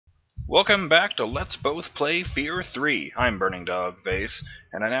Welcome back to Let's Both Play F.E.A.R 3. I'm BurningDogFace,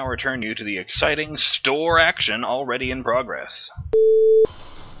 and I now return you to the exciting store action already in progress.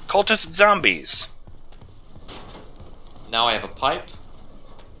 Cultist zombies. Now I have a pipe.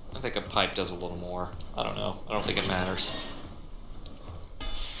 I think a pipe does a little more. I don't know. I don't think it matters.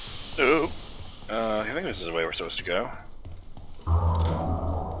 Ooh. I think this is the way we're supposed to go.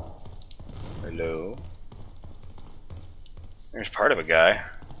 Hello. There's part of a guy.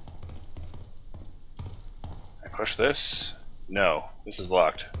 Push this? No, this is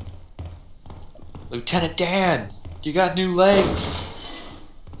locked. Lieutenant Dan, you got new legs.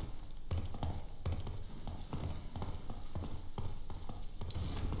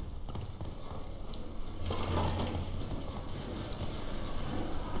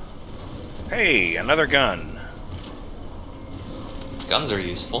 Hey, another gun. Guns are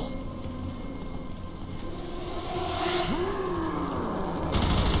useful.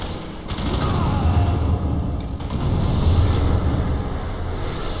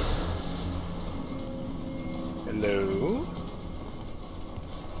 Hello?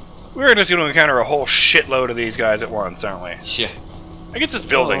 We're just going to encounter a whole shitload of these guys at once, aren't we? Yeah. I guess it's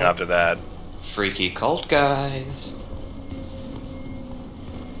building up to that. Freaky cult guys.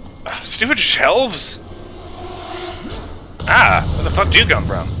 Stupid shelves? Ah, where the fuck do you come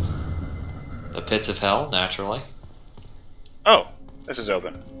from? The pits of hell, naturally. Oh, this is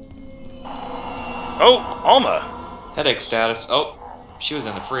open. Oh, Alma! Headache status. Oh, she was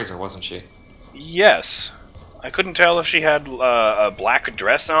in the freezer, wasn't she? Yes. I couldn't tell if she had a black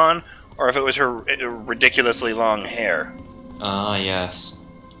dress on, or if it was her ridiculously long hair. Ah, yes.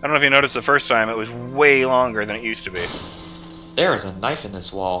 I don't know if you noticed the first time, it was way longer than it used to be. There is a knife in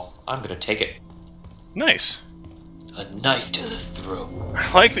this wall. I'm gonna take it. Nice. A knife to the throat.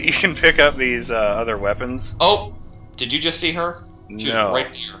 I like that you can pick up these other weapons. Oh! Did you just see her? She was No.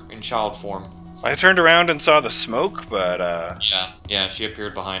 right there, in child form. I turned around and saw the smoke, but Yeah, she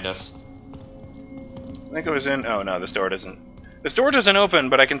appeared behind us. I think it was in... Oh no, this door doesn't... This door doesn't open,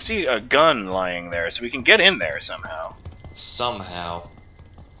 but I can see a gun lying there, so we can get in there somehow. Somehow.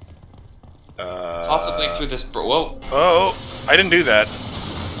 Possibly through this whoa! Oh, I didn't do that.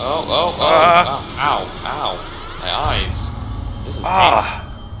 Oh, ow, ow. My eyes. This is painful.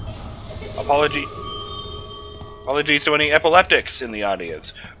 Apologies to any epileptics in the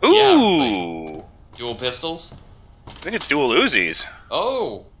audience. Ooh! Yeah, dual pistols? I think it's dual Uzis.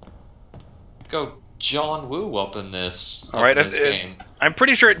 Oh! Go John Woo up in this, game. I'm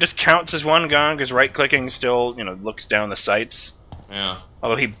pretty sure it just counts as one gun, because right-clicking still, looks down the sights. Yeah.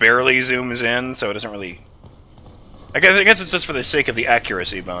 Although he barely zooms in, so it doesn't really... I guess it's just for the sake of the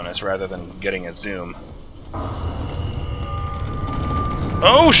accuracy bonus, rather than getting a zoom.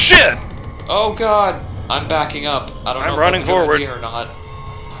 Oh, shit! Oh, God! I'm backing up. I don't know if running that's a good forward. idea or not.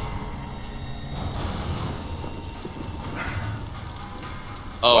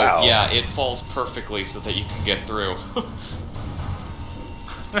 Oh, wow. Yeah, it falls perfectly so that you can get through.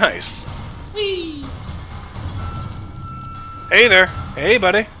 Nice. Whee! Hey there. Hey,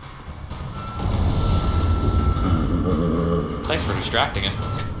 buddy. Thanks for distracting him.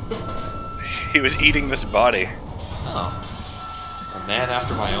 He was eating this body. Oh. A man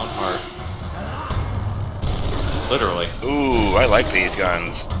after my own heart. Literally. Ooh, I like these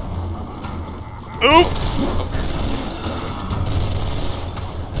guns. Ooh!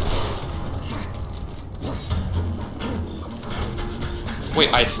 Wait,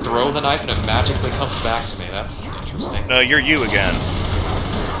 I throw the knife and it magically comes back to me. That's interesting. No, you're you again.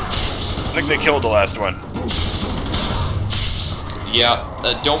 I think they killed the last one. Yeah,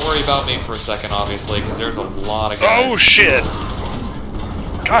 don't worry about me for a second, obviously, because there's a lot of guys. Oh, shit!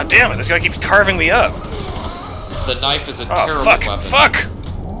 God damn it, this guy keeps carving me up. The knife is a Oh, terrible weapon. Fuck!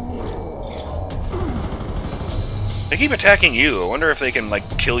 They keep attacking you. I wonder if they can,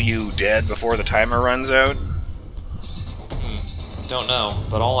 kill you dead before the timer runs out. Don't know,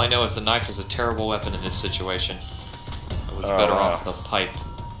 but all I know is the knife is a terrible weapon in this situation. I was better off with a pipe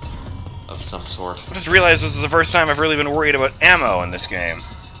of some sort. I just realized this is the first time I've really been worried about ammo in this game.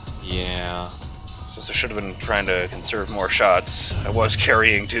 Yeah. Since I should have been trying to conserve more shots. I was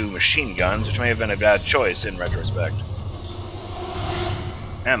carrying 2 machine guns, which may have been a bad choice in retrospect.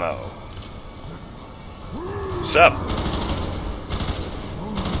 Ammo. Sup?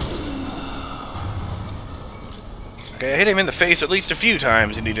 Okay, I hit him in the face at least a few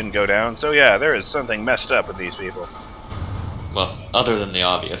times and he didn't go down, so yeah, there is something messed up with these people. Well, other than the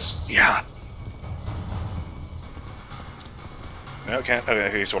obvious. Yeah.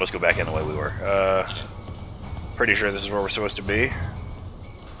 Okay, so let's go back in the way we were. Pretty sure this is where we're supposed to be.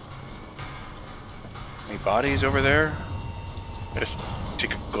 Any bodies over there? I just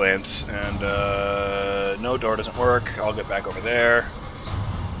take a glance, and no, door doesn't work. I'll get back over there.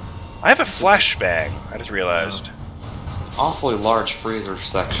 I have a flashbang, I just realized. Awfully large freezer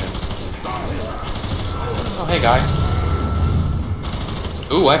section. Oh, hey, guy.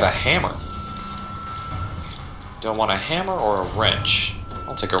 Ooh, I have a hammer. Do I want a hammer or a wrench?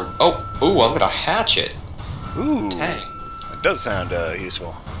 I'll take a... Oh! Ooh, I've got a hatchet! Ooh! Dang. That does sound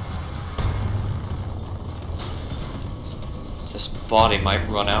useful. This body might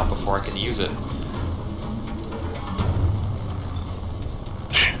run out before I can use it.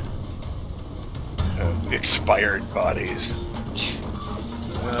 Expired bodies.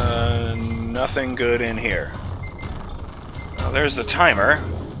 Nothing good in here. Well, there's the timer.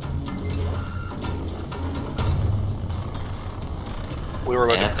 We were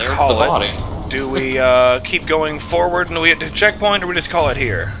about to call the body. it. Do we keep going forward and we hit the checkpoint, or we just call it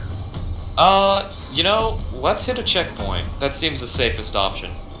here? You know, let's hit a checkpoint. That seems the safest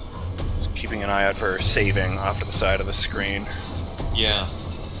option. Just keeping an eye out for saving off to the side of the screen. Yeah.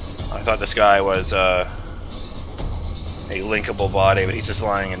 I thought this guy was a linkable body, but he's just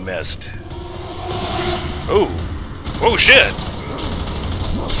lying in mist. Ooh! Oh shit!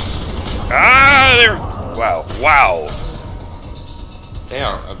 Ah, there! Wow! Wow! They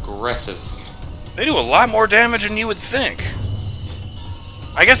are aggressive. They do a lot more damage than you would think.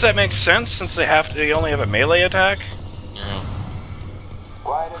 I guess that makes sense since they only have a melee attack. Yeah.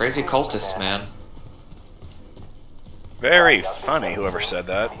 Crazy cultists, man. Very funny, whoever said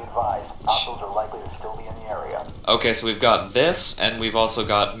that. Okay, so we've got this, and we've also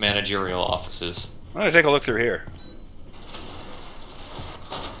got managerial offices. I'm gonna take a look through here.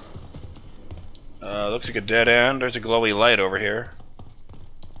 Looks like a dead end. There's a glowy light over here.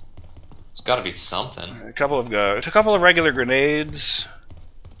 There's gotta be something. A couple of regular grenades.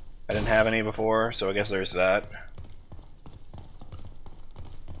 I didn't have any before, so I guess there's that.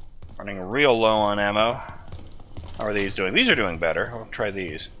 Running real low on ammo. How are these doing? These are doing better. I'll try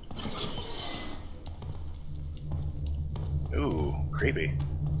these. Ooh, creepy.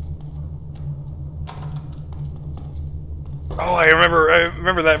 Oh, I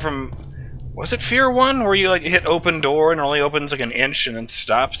remember that from... Was it F.E.A.R 1? Where you like hit open door and it only opens like an inch and then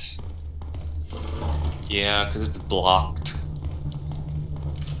stops? Yeah, because it's blocked.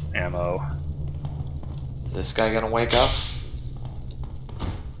 Ammo. Is this guy gonna wake up?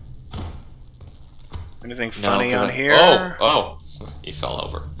 Anything funny on here? Oh! He fell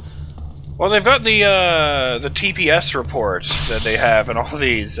over. Well, they've got the TPS reports that they have in all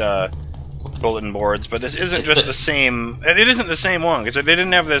these bulletin boards, but this isn't just the same. It isn't the same one because they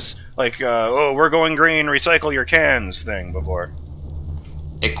didn't have this like, oh, we're going green, recycle your cans thing before.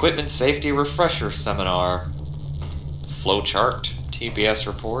 Equipment Safety Refresher Seminar. Flowchart. TPS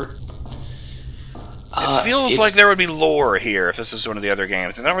report. It feels like there would be lore here if this is one of the other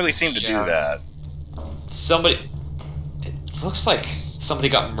games. They don't really seem to do that. It looks like somebody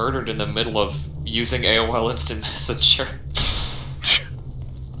got murdered in the middle of using AOL Instant Messenger.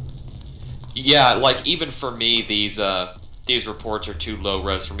 Yeah, like even for me, these reports are too low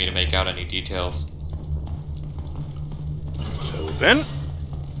res for me to make out any details. Open.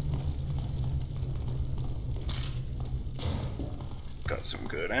 Got some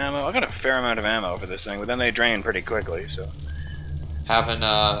good ammo. I got a fair amount of ammo for this thing, but then they drain pretty quickly, so... Having,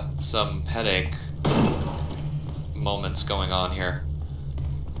 some headache moments going on here.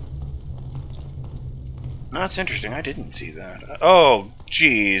 No, that's interesting. I didn't see that. Oh,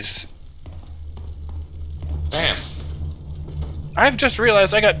 jeez. Damn. I've just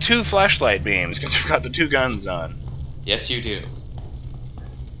realized I got 2 flashlight beams, because I've got the 2 guns on. Yes, you do.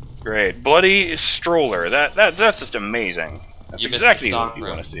 Great. Bloody stroller. That's just amazing. That's exactly what you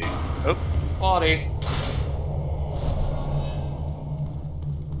want to see. Oh. Body.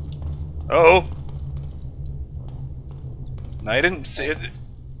 Uh-oh. I didn't see it.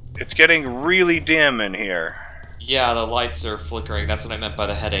 It's getting really dim in here. Yeah, the lights are flickering. That's what I meant by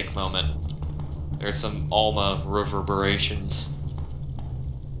the headache moment. There's some Alma reverberations.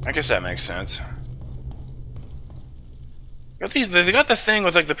 I guess that makes sense. They got the thing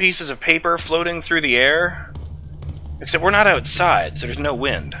with like the pieces of paper floating through the air. Except we're not outside, so there's no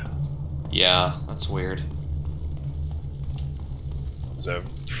wind. Yeah, that's weird. There's a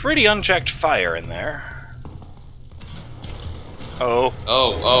pretty unchecked fire in there. Oh.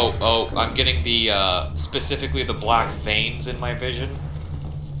 Oh, I'm getting the, specifically the black veins in my vision.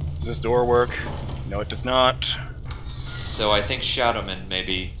 Does this door work? No, it does not. So I think Shadowman may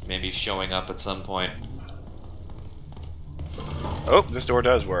be showing up at some point. Oh, this door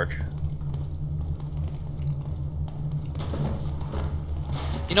does work.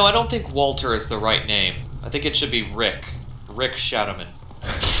 You know, I don't think Walter is the right name. I think it should be Rick. Rick Shadowman.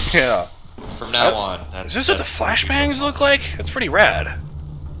 Yeah. From now on, that's... Is this what the flashbangs look like? That's pretty rad.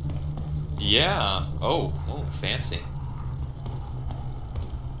 Yeah. Oh, fancy.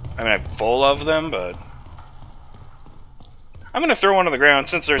 I mean, I'm full of them, but... I'm gonna throw one on the ground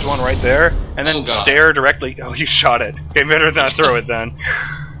since there's one right there, and then stare directly... Oh, you shot it. Okay, better not throw it then.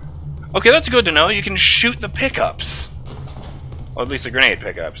 Okay, that's good to know. You can shoot the pickups. Well, at least the grenade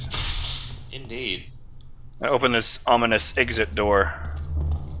pickups. Indeed. I open this ominous exit door.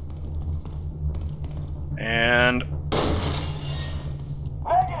 And...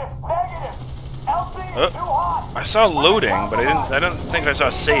 Negative! LC is too hot! I saw loading, but I don't think I saw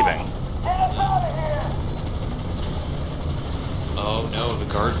saving. Get us out of here! Oh no, the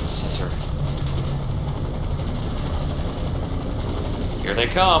garden center. Here they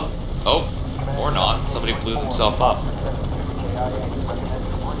come. Oh, or not. Somebody blew themselves up.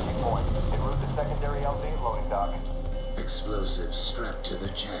 Explosives strapped to the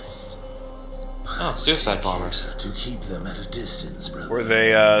chests. Oh, suicide bombers. To keep them at a distance, brother. Were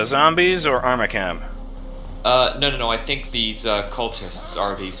they zombies or Armacam? No. I think these cultists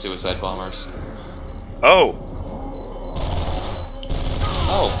are the suicide bombers. Oh.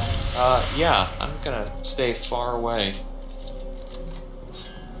 Oh, yeah. I'm gonna stay far away.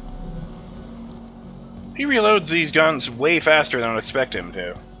 He reloads these guns way faster than I would expect him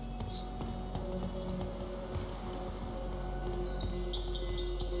to.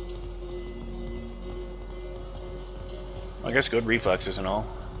 I guess good reflexes and all.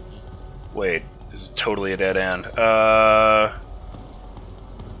 Wait, this is totally a dead end. Is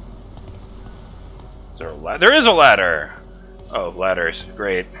there a ladder? There is a ladder! Oh, ladders.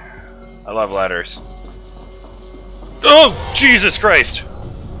 Great. I love ladders. Oh, Jesus Christ!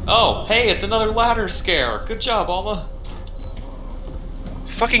 Oh, hey, it's another ladder scare. Good job, Alma.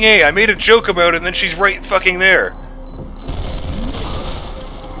 Fucking A, I made a joke about it and then she's right fucking there.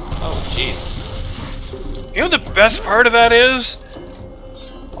 Oh, jeez. You know what the best part of that is?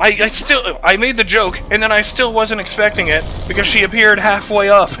 I made the joke, and then I still wasn't expecting it, because she appeared halfway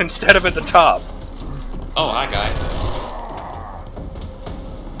up instead of at the top. Oh, hi, guy.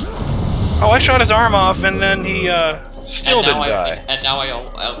 Oh, I shot his arm off, and then he, still didn't die. And now I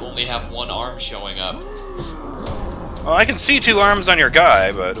only have one arm showing up. Well, I can see two arms on your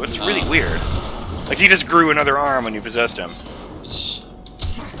guy, but it's really weird. Like, he just grew another arm when you possessed him.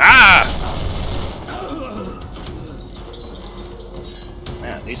 Ah!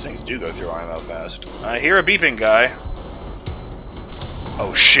 Man, these things do go through ammo fast. I hear a beeping guy.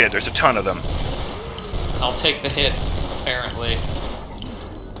 Oh shit, there's a ton of them. I'll take the hits, apparently.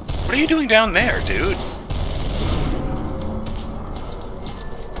 What are you doing down there, dude?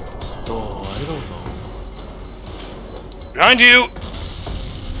 Oh, I don't know. Behind you!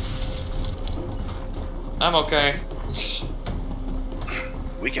 I'm okay.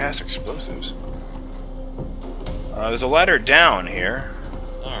 Weak-ass explosives. There's a ladder down here.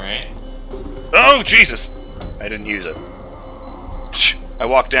 Alright. Oh, Jesus! I didn't use it. I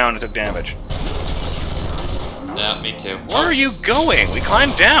walked down and took damage. Yeah, me too. Where are you going? We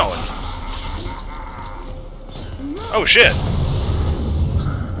climbed down! Oh, shit!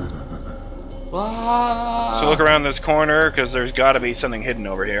 So look around this corner, because there's gotta be something hidden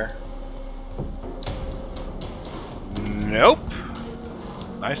over here. Nope.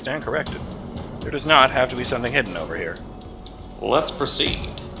 I stand corrected. There does not have to be something hidden over here. Let's proceed.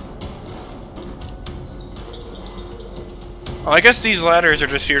 Well, I guess these ladders are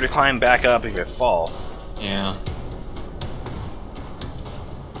just here to climb back up if you fall. Yeah.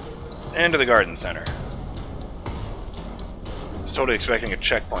 Into the garden center. I was totally expecting a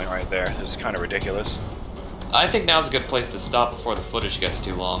checkpoint right there. This is kind of ridiculous. I think now's a good place to stop before the footage gets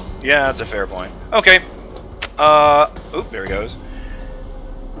too long. Yeah, that's a fair point. Okay. Oop, there he goes.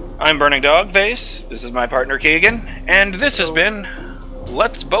 I'm BurningDogFace, this is my partner Keegan, and this has been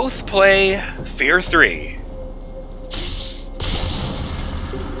Let's Both Play F.E.A.R 3.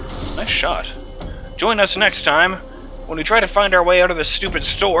 Nice shot. Join us next time when we try to find our way out of this stupid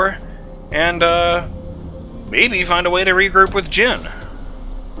store and, maybe find a way to regroup with Jin.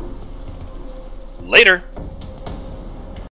 Later.